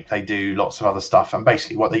those they make; they do lots of other stuff. And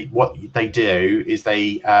basically, what they do is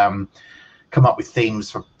they come up with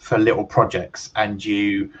themes for little projects, and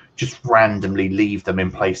you just randomly leave them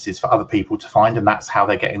in places for other people to find, and that's how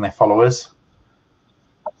they're getting their followers.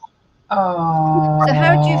 Oh. So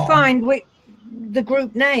how do you find the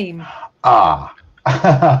group name?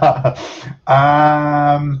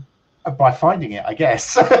 By finding it, I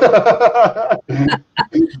guess.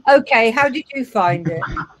 Okay, how did you find it?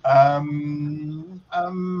 I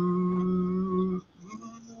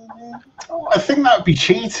think that would be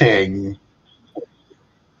cheating.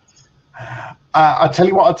 I'll tell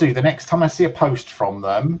you what I'll do. The next time I see a post from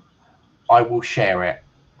them, I will share it.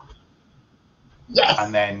 Yes.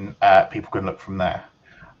 And then people can look from there.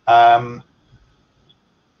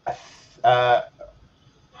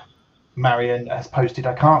 Marion has posted,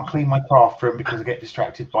 I can't clean my craft room because I get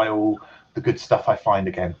distracted by all the good stuff I find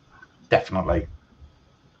again. Definitely.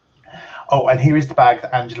 Oh, and here is the bag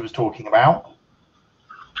that Angela was talking about.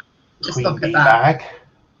 Just Queen look at Bee that. bag.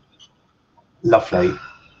 Lovely.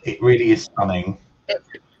 It really is stunning.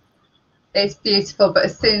 It's beautiful, but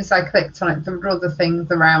as soon as I clicked on it, there were other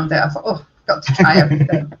things around it. I thought, oh, I've got to try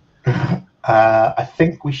everything. I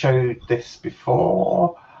think we showed this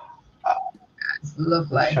before. It's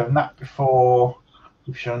lovely. We've shown that before.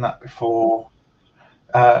 We've shown that before.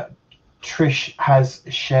 Trish has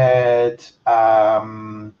shared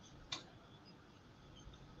a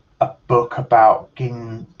book about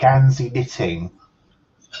Gansey knitting.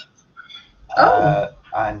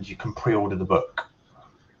 And you can pre-order the book.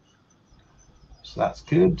 So that's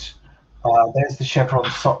good. There's the chevron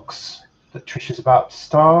socks that Trish is about to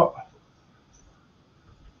start.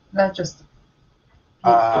 They're just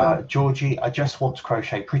Georgie, I just want to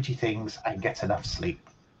crochet pretty things and get enough sleep.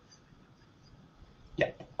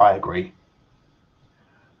 Yep, I agree.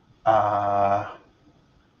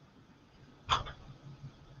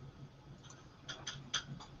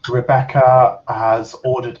 Rebecca has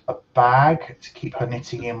ordered a bag to keep her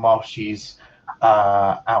knitting in while she's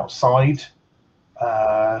outside,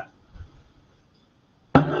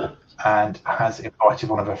 and has invited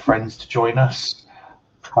one of her friends to join us.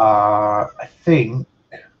 I think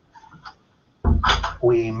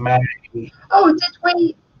we may. Oh,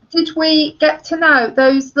 did we get to know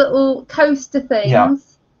those little coaster things? Yeah.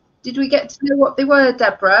 Did we get to know what they were,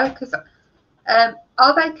 Deborah? Because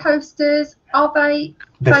are they coasters? Are they?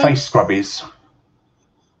 The face scrubbies.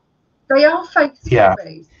 They are face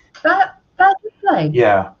scrubbies. They're lovely.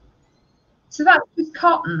 Yeah. So that's just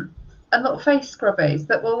cotton and little face scrubbies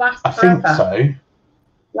that will last I forever. think so.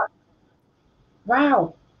 Yeah.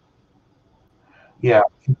 Wow. Yeah,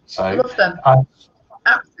 I think so. I love them.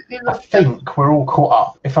 Absolutely love them. I them. think we're all caught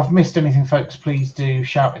up. If I've missed anything, folks, please do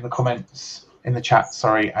shout in the comments, in the chat,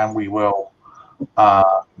 sorry, and we will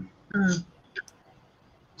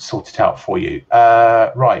sort it out for you.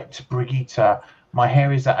 Right, Brigitte, my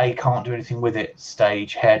hair is at a can't do anything with it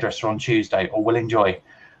stage, hairdresser on Tuesday, or will enjoy.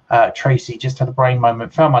 Tracy, just had a brain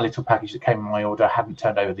moment, found my little package that came in my order, hadn't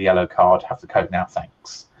turned over the yellow card, have the code now,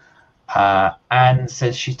 thanks. Anne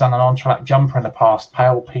says she's done an entrelac jumper in the past,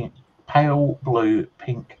 pale blue,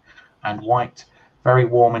 pink and white, very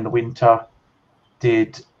warm in the winter,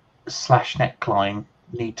 did slash neckline,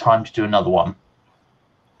 need time to do another one.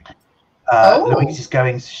 Louise is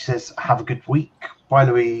going, she says, have a good week. Bye,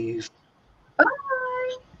 Louise. Bye.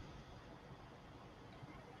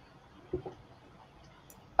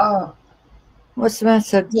 Oh. What's the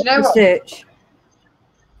matter? Do you know what? Stitch?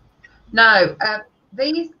 No,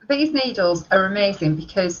 these needles are amazing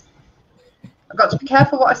because I've got to be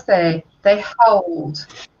careful what I say. They hold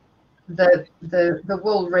the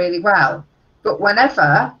wool really well. But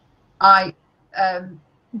whenever I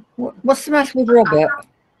what's the matter with Robert?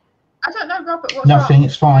 I don't know, Robert. What's Nothing. wrong?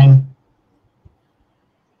 It's fine.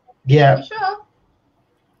 Yeah. Are you sure?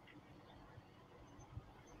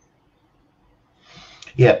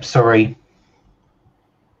 Yep. Sorry.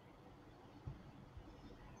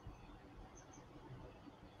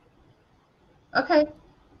 Okay.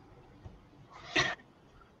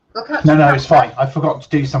 No, it's fine. I forgot to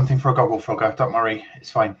do something for a Gogglefrogger. Don't worry, it's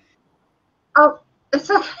fine. Oh, it's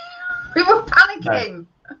okay. We were panicking.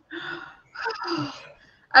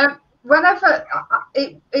 No. Whenever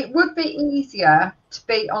it would be easier to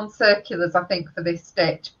be on circulars, I think, for this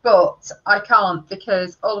stitch, but I can't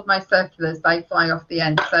because all of my circulars, they fly off the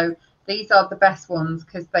end. So these are the best ones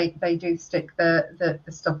because they do stick the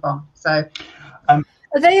stuff on. So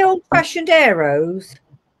are they old-fashioned arrows?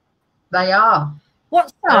 They are.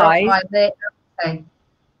 What size?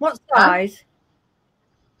 What size?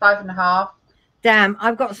 5.5. Damn,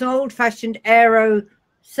 I've got some old-fashioned arrow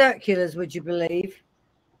circulars, would you believe?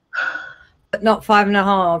 But not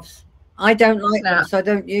 5.5s. I don't like them, so I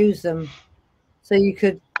don't use them. So you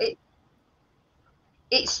could.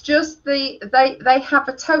 It's just they have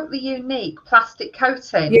a totally unique plastic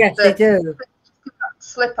coating. Yes, they do.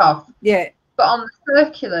 Slip off. Yeah. But on the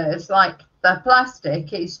circulars, like the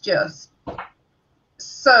plastic, is just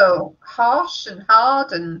so harsh and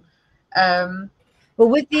hard and. Well,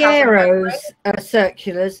 with the arrows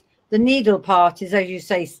circulars, the needle part is, as you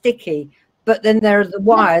say, sticky. But then there are the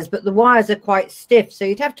wires, but the wires are quite stiff, so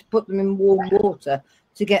you'd have to put them in warm water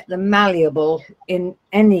to get them malleable in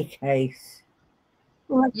any case.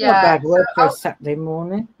 Well, that's not bad work for a Saturday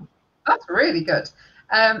morning. That's really good.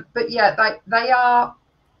 But yeah, they are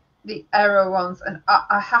the arrow ones, and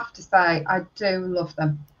I have to say, I do love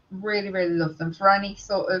them. Really, really love them for any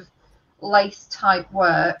sort of lace type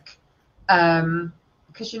work.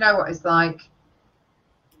 Because you know what it's like.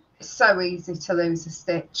 It's so easy to lose a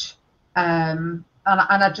stitch. And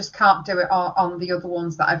I just can't do it on the other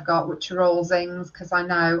ones that I've got, which are all zings, because I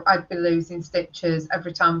know I'd be losing stitches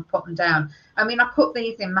every time I put them down. I mean, I put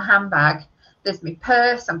these in my handbag. There's my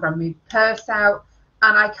purse. I'm going to move my purse out,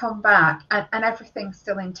 and I come back, and everything's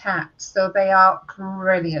still intact. So they are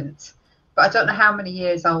brilliant. But I don't know how many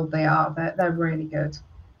years old they are. They're really good.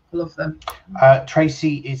 Love them.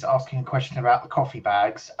 Tracy is asking a question about the coffee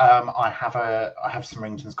bags. I have some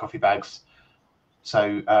Rington's coffee bags.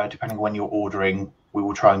 So depending on when you're ordering, we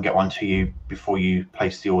will try and get one to you before you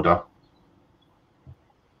place the order.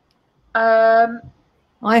 I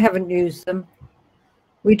haven't used them.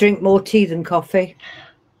 We drink more tea than coffee.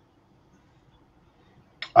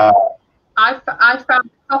 I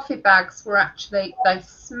found the coffee bags were actually, they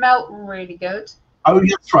smelt really good. Oh,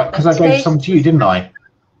 that's right, because I gave some to you, didn't I?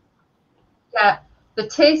 Yeah, the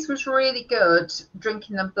taste was really good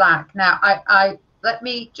drinking them black. Now, I let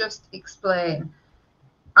me just explain.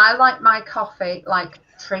 I like my coffee like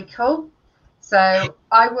treacle, so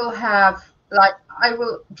I will have Like, I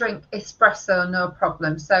will drink espresso, no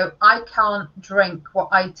problem. So I can't drink what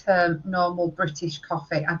I term normal British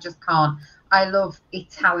coffee. I just can't. I love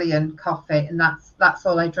Italian coffee, and that's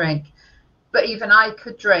all I drink. But even I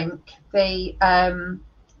could drink the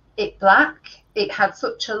it black. It had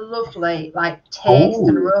such a lovely like taste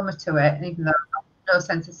and aroma to it, and even though I had no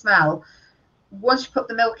sense of smell, once you put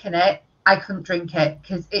the milk in it, I couldn't drink it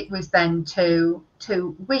because it was then too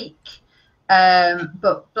weak.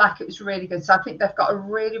 But black, it was really good. So I think they've got a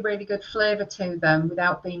really, really good flavour to them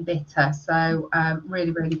without being bitter. So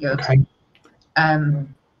really, really good. Okay.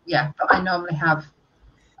 Yeah, but I normally have,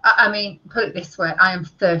 I mean, put it this way, I am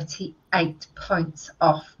 38 points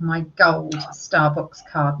off my gold Starbucks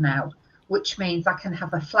card now, which means I can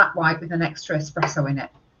have a flat white with an extra espresso in it.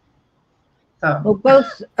 So. Well,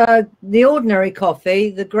 both the ordinary coffee,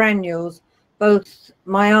 the granules, both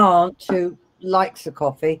my aunt, who likes the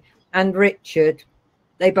coffee, and Richard,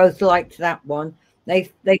 they both liked that one. They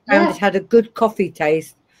found it had a good coffee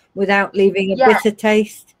taste without leaving a bitter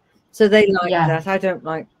taste. So they like that. I don't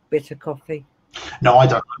like bitter coffee. No, I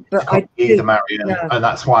don't like but coffee either, Marion, and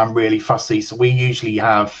that's why I'm really fussy. So we usually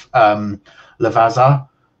have Lavazza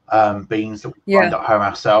beans that we grind at home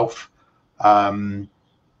ourselves. But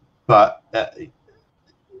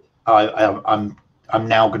I'm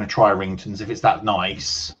now going to try Rington's if it's that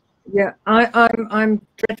nice. Yeah, I'm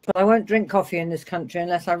dreadful. I won't drink coffee in this country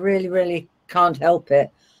unless I really, really can't help it.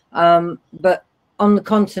 But on the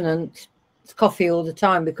continent, it's coffee all the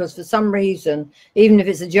time because for some reason, even if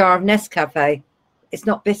it's a jar of Nescafe, it's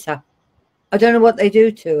not bitter. I don't know what they do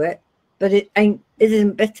to it, but it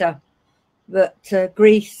isn't bitter. But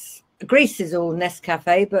Greece is all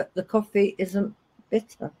Nescafe, but the coffee isn't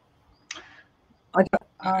bitter. I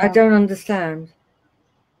don't understand.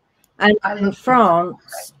 And in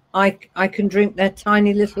France, I can drink their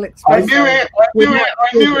tiny little espresso. I knew it.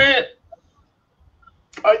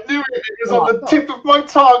 It was on the tip of my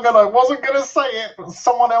tongue and I wasn't going to say it, but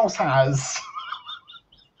someone else has.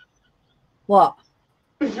 What?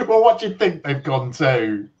 Well, what do you think they've gone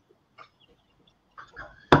to?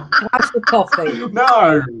 That's the coffee.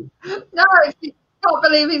 No. No, can't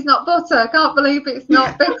believe it's not butter. Can't believe it's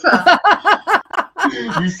not bitter.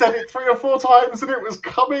 You said it 3 or 4 times and it was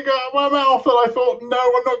coming out of my mouth and I thought, no,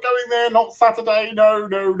 I'm not going there, not Saturday, no.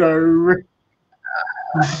 Don't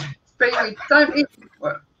even,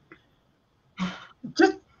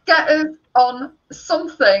 just get us on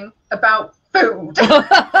something about food.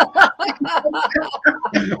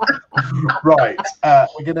 Right,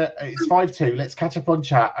 it's 5-2. Let's catch up on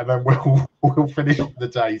chat and then we'll finish up the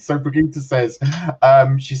day. So Brigitte says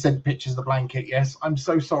she sent pictures of the blanket. Yes, I'm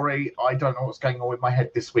so sorry. I don't know what's going on with my head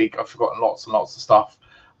this week. I've forgotten lots and lots of stuff.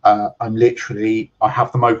 I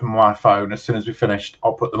have them open on my phone. As soon as we finished,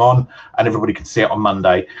 I'll put them on and everybody can see it on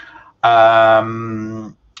Monday.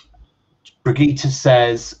 Brigitte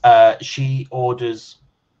says she orders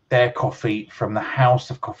their coffee from the House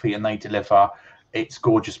of Coffee and they deliver. It's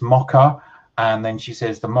gorgeous mocha. And then she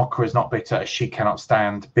says the mocha is not bitter as she cannot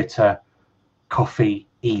stand bitter coffee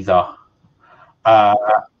either. I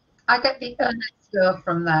get the Ernesto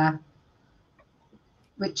from there,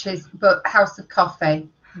 but House of Coffee,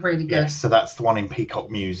 really good. Yes, so that's the one in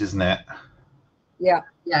Peacock Mews, isn't it? Yeah.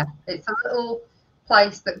 It's a little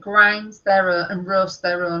place that grinds and roasts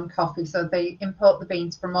their own coffee. So they import the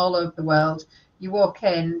beans from all over the world. You walk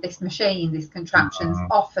in, this contraption's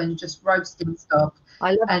often just roasting stuff.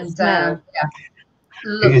 I love the smell.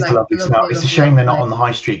 It is lovely smell. It's a shame they're not on the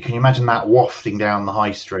high street. Can you imagine that wafting down the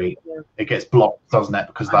high street? Yeah. It gets blocked, doesn't it,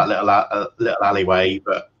 because of that little alleyway?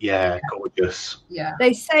 But yeah, gorgeous. Yeah.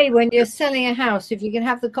 They say when you're selling a house, if you can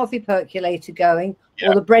have the coffee percolator going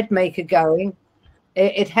or the bread maker going,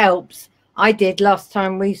 it helps. I did last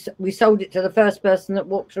time. We sold it to the first person that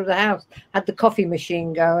walked through the house. Had the coffee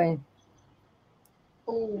machine going.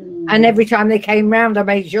 Ooh. And every time they came round, I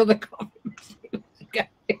made sure the coffee machine was going.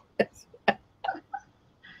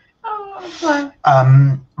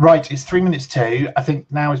 Right, it's 3 minutes to. I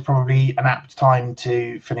think now is probably an apt time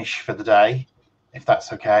to finish for the day, if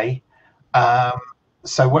that's okay.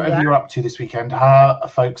 So whatever you're up to this weekend,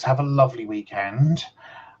 folks, have a lovely weekend.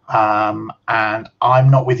 And I'm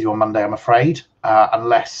not with you on Monday, I'm afraid,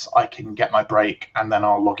 unless I can get my break and then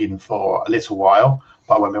I'll log in for a little while,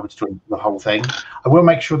 but I won't be able to join the whole thing. I will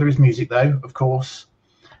make sure there is music though, of course.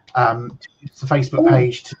 It's the Facebook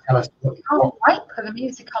page to tell us wait for the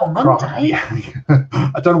music on Monday.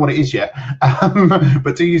 I don't know what it is yet,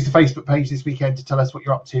 but do use the Facebook page this weekend to tell us what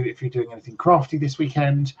you're up to, if you're doing anything crafty this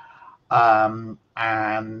weekend.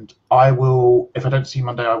 And I will, if I don't see you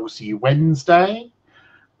Monday, I will see you Wednesday.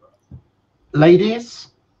 Ladies?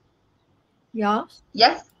 Yes.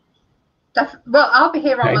 Yes. Well, I'll be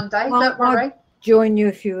here on Okay. Monday. Well, Don't worry. Join you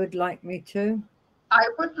if you would like me to. I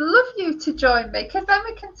would love you to join me, because then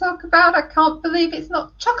we can talk about I can't believe it's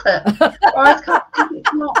not chocolate, or I can't believe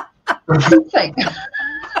it's not something.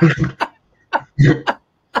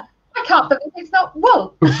 I can't believe it's not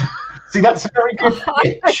wool. See, that's a very good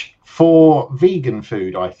pitch for vegan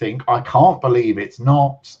food, I think. I can't believe it's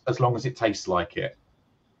not, as long as it tastes like it.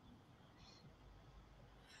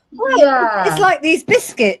 Well, Yeah. it's like these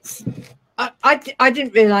biscuits. I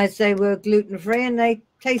didn't realise they were gluten-free, and they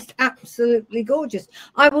taste absolutely gorgeous.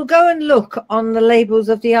 I will go and look on the labels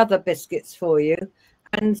of the other biscuits for you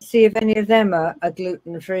and see if any of them are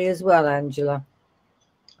gluten-free as well, Angela.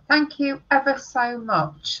 Thank you ever so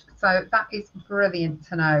much. So that is brilliant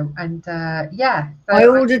to know. And yeah. So I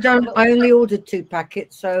only ordered 2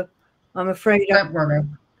 packets, so I'm afraid. Don't worry.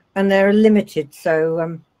 And they're limited,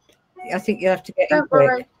 so I think you have to get in quick.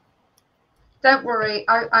 Worry. Don't worry.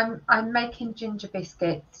 I'm making ginger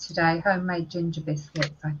biscuits today, homemade ginger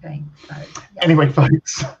biscuits, I think. So, yeah. Anyway,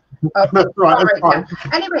 folks. Oh, right, yeah.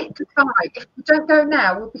 Anyway, goodbye. If we don't go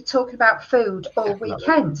now, we'll be talking about food all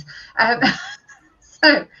weekend.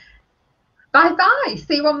 So, bye-bye.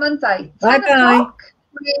 See you on Monday. Bye-bye.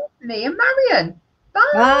 With me and Marion. Bye.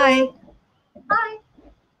 Bye.